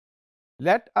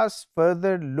Let us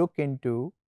further look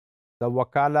into the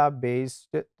Wakala-based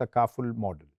Takaful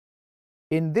model.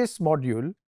 In this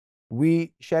module,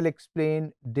 we shall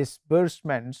explain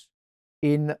disbursements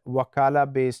in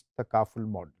Wakala-based Takaful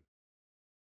model,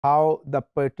 how the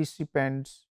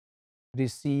participants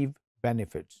receive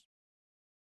benefits.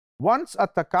 Once a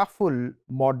Takaful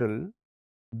model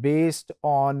based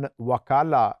on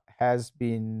Wakala has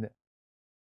been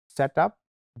set up,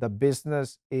 the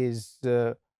business is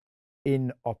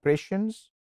in operations,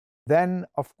 then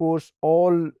of course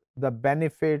all the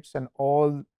benefits and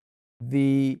all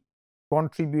the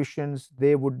contributions,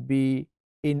 they would be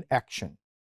in action.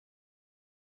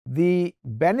 The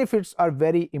benefits are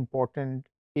very important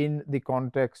in the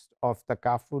context of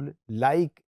takaful,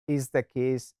 like is the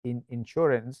case in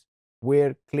insurance,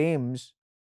 where claims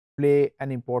play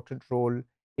an important role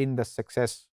in the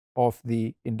success of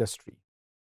the industry.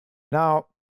 Now,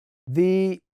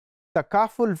 the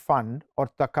takaful fund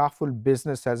or takaful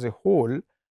business as a whole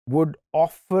would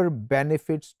offer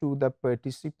benefits to the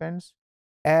participants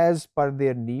as per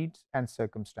their needs and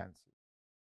circumstances.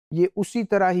 ये उसी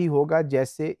तरह ही होगा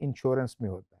जैसे insurance में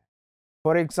होता है.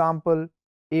 For example,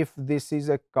 if this is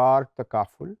a car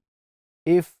takaful,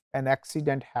 if an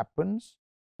accident happens,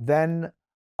 then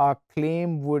a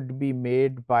claim would be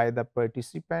made by the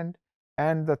participant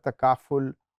and the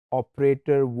takaful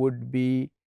operator would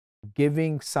be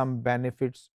giving some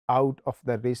benefits out of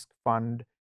the risk fund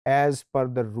as per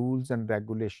the rules and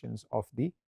regulations of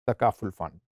the takaful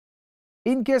fund.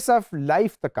 In case of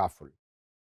life takaful,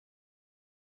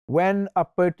 when a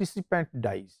participant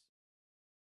dies,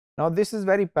 now this is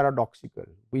very paradoxical.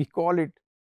 We call it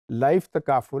life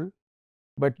takaful,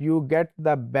 but you get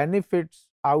the benefits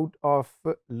out of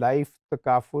life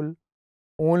takaful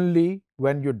only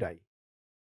when you die.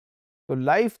 तो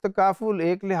life takaful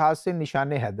एक लिहाज से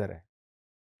निशाने हैदर है,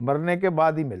 मरने के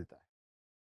बाद ही मिलता है.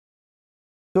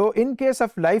 So in case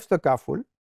of life takaful,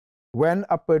 when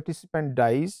a participant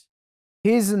dies,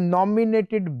 his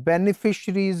nominated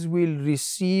beneficiaries will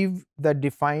receive the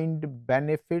defined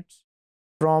benefits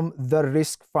from the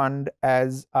risk fund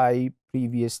as I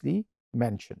previously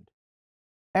mentioned.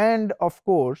 And of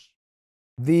course,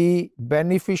 the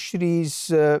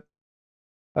beneficiaries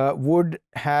would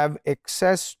have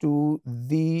access to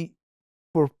the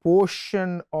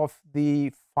proportion of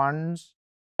the funds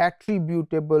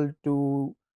attributable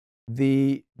to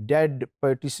the dead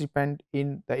participant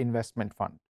in the investment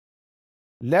fund.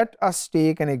 Let us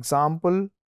take an example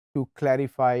to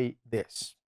clarify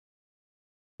this.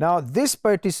 Now, this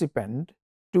participant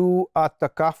to a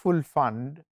takaful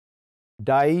fund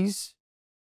dies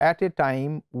at a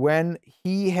time when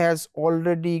he has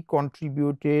already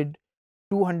contributed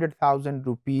 200,000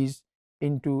 rupees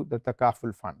into the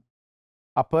takaful fund.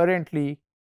 Apparently,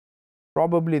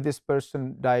 probably this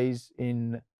person dies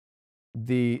in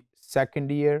the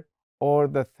second year or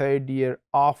the third year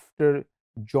after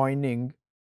joining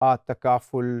a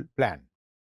takaful plan.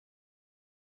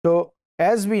 So,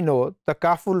 as we know,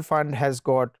 takaful fund has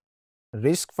got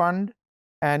risk fund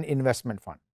and investment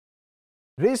fund.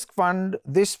 Risk fund,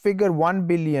 this figure 1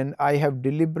 billion I have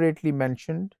deliberately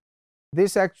mentioned,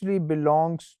 this actually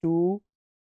belongs to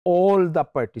all the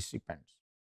participants.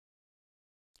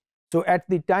 So at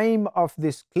the time of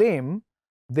this claim,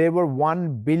 there were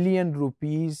 1 billion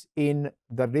rupees in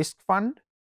the risk fund,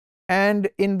 and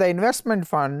in the investment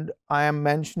fund, I am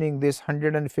mentioning this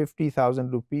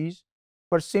 150,000 rupees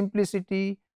for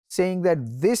simplicity, saying that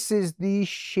this is the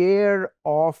share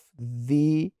of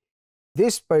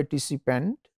this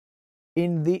participant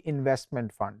in the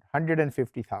investment fund,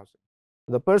 150,000.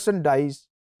 The person dies,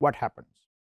 what happens?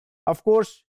 Of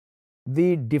course,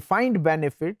 the defined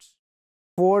benefits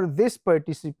for this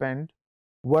participant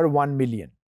were 1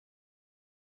 million.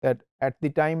 That at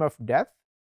the time of death,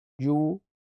 you,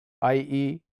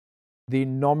 i.e., the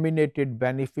nominated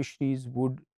beneficiaries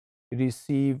would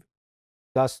receive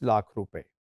 10 lakh rupees.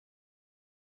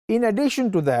 In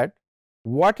addition to that,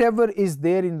 whatever is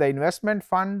there in the investment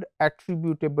fund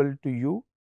attributable to you,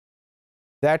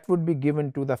 that would be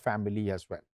given to the family as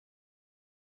well.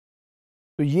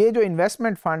 तो ये जो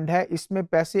investment fund है, इसमें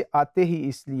पैसे आते ही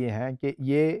इसलिए हैं कि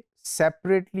ये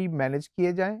सेपरेटली मैनेज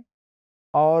किए जाएं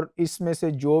और इसमें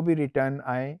से जो भी रिटर्न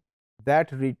आए,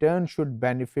 that return should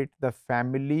benefit the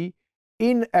family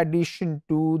in addition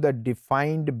to the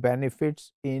defined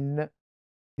benefits in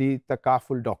the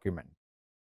takaful document.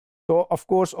 So of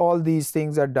course, all these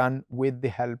things are done with the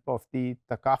help of the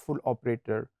takaful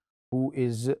operator, who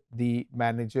is the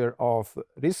manager of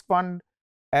risk fund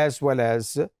as well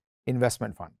as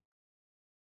investment fund.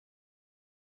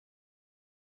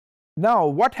 Now,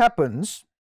 what happens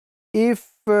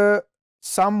if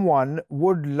someone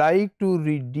would like to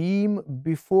redeem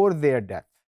before their death,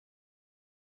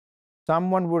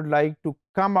 someone would like to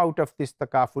come out of this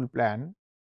takaful plan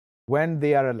when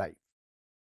they are alive.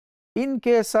 In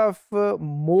case of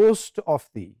most of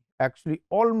the, actually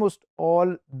almost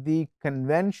all the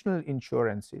conventional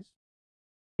insurances,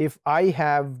 if I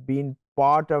have been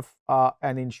part of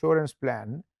an insurance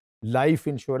plan, life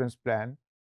insurance plan,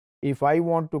 if I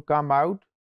want to come out,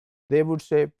 they would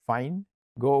say, fine,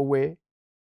 go away,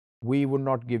 we would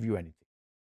not give you anything.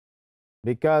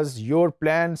 Because your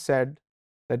plan said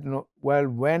that, well,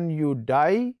 when you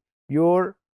die,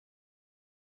 your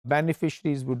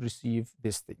beneficiaries would receive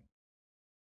this thing.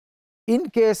 In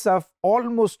case of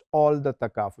almost all the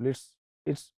takaful,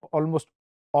 it's almost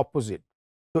opposite.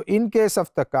 So in case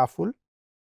of takaful,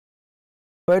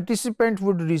 participant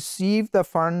would receive the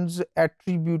funds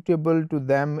attributable to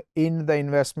them in the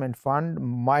investment fund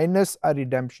minus a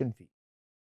redemption fee.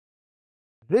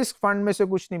 Risk fund में से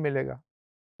कुछ नहीं मिलेगा,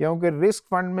 क्योंकि risk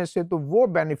fund में से तो वो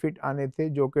बेनिफिट आने थे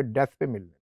जो कि डेथ पे मिल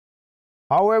रहे.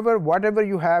 However, whatever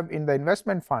you have in the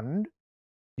investment fund,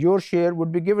 your share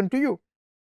would be given to you.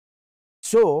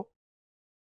 So,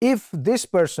 if this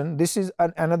person, this is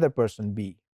another person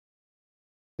B,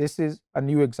 this is a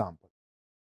new example.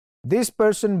 This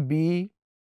person B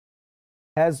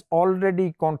has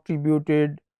already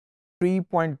contributed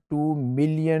 3.2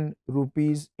 million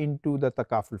rupees into the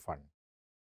takaful fund.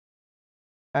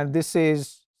 And this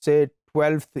is, say,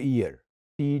 12th year,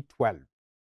 T12.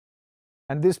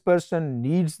 And this person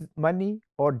needs money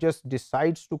or just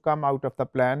decides to come out of the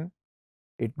plan.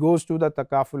 It goes to the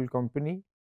takaful company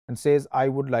and says, I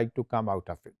would like to come out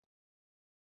of it.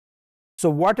 So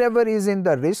whatever is in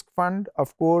the risk fund,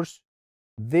 of course,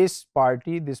 this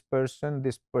party, this person,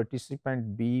 this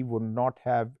participant B would not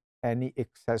have any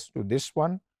access to this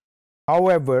one.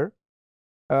 However,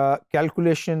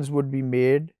 calculations would be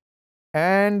made,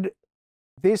 and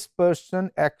this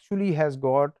person actually has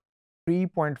got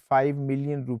 3.5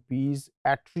 million rupees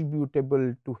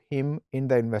attributable to him in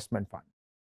the investment fund.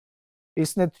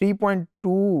 इसने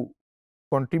 3.2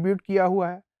 contribute किया हुआ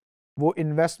है, वो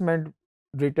investment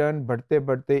return बढ़ते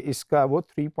बढ़ते इसका वो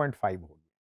 3.5 हो गया.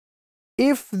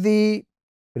 If the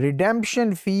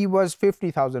redemption fee was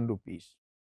 50,000 rupees,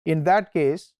 in that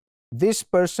case, this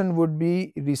person would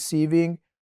be receiving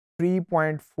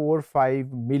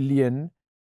 3.45 million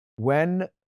when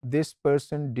this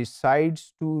person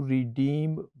decides to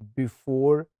redeem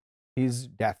before his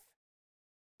death.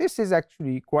 This is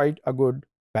actually quite a good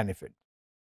benefit.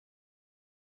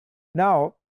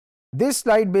 Now, this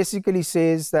slide basically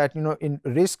says that, in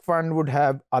risk fund would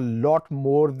have a lot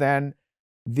more than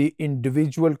the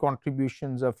individual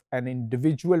contributions of an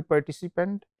individual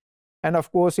participant. And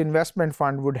of course, investment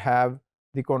fund would have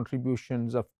the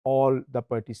contributions of all the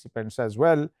participants as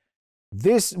well.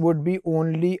 This would be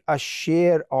only a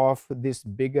share of this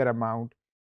bigger amount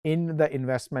in the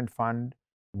investment fund,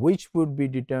 which would be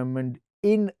determined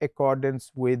in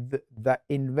accordance with the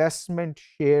investment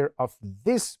share of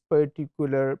this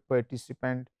particular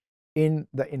participant in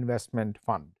the investment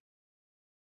fund.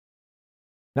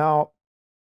 Now,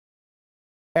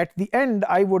 at the end,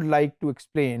 I would like to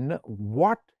explain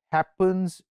what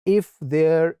happens if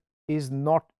there is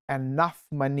not enough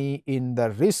money in the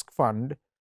risk fund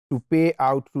to pay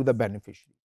out to the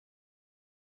beneficiary.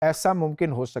 ऐसा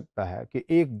मुमकिन हो सकता है कि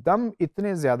एकदम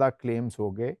इतने ज़्यादा claims हो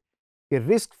गए कि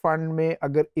रिस्क फंड में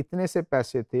अगर इतने से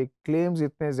पैसे थे, क्लेम्स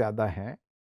इतने ज़्यादा हैं,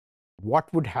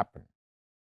 what would happen?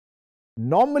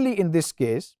 Normally in this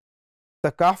case,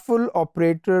 the takaful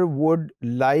operator would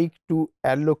like to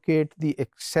allocate the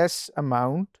excess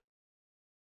amount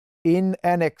in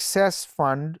an excess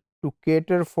fund to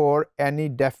cater for any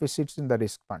deficits in the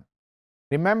risk fund.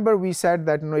 Remember, we said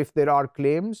that, if there are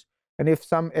claims and if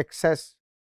some excess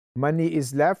money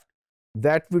is left,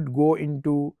 that would go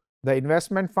into the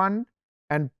investment fund,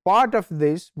 and part of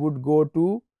this would go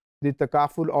to the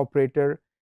takaful operator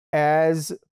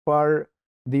as per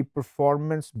the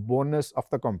performance bonus of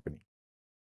the company.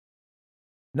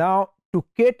 Now, to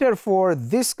cater for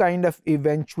this kind of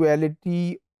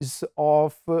eventualities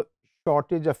of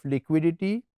shortage of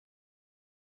liquidity,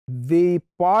 the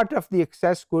part of the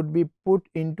excess could be put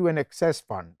into an excess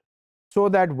fund, so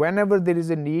that whenever there is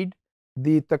a need,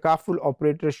 the takaful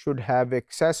operator should have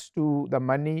access to the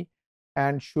money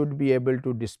and should be able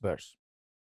to disburse.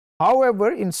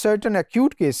 However, in certain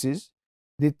acute cases,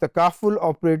 the takaful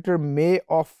operator may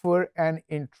offer an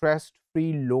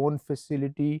interest-free loan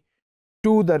facility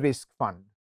to the risk fund,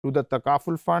 to the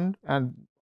takaful fund, and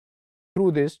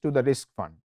through this to the risk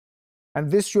fund.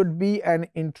 And this should be an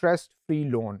interest-free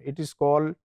loan. It is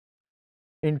called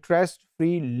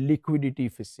interest-free liquidity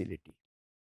facility.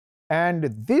 and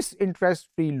this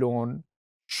interest-free loan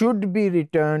should be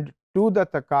returned to the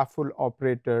takaful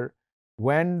operator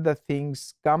when the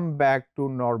things come back to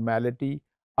normality,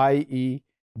 i.e.,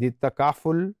 the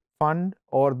takaful fund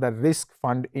or the risk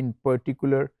fund in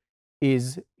particular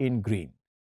is in green.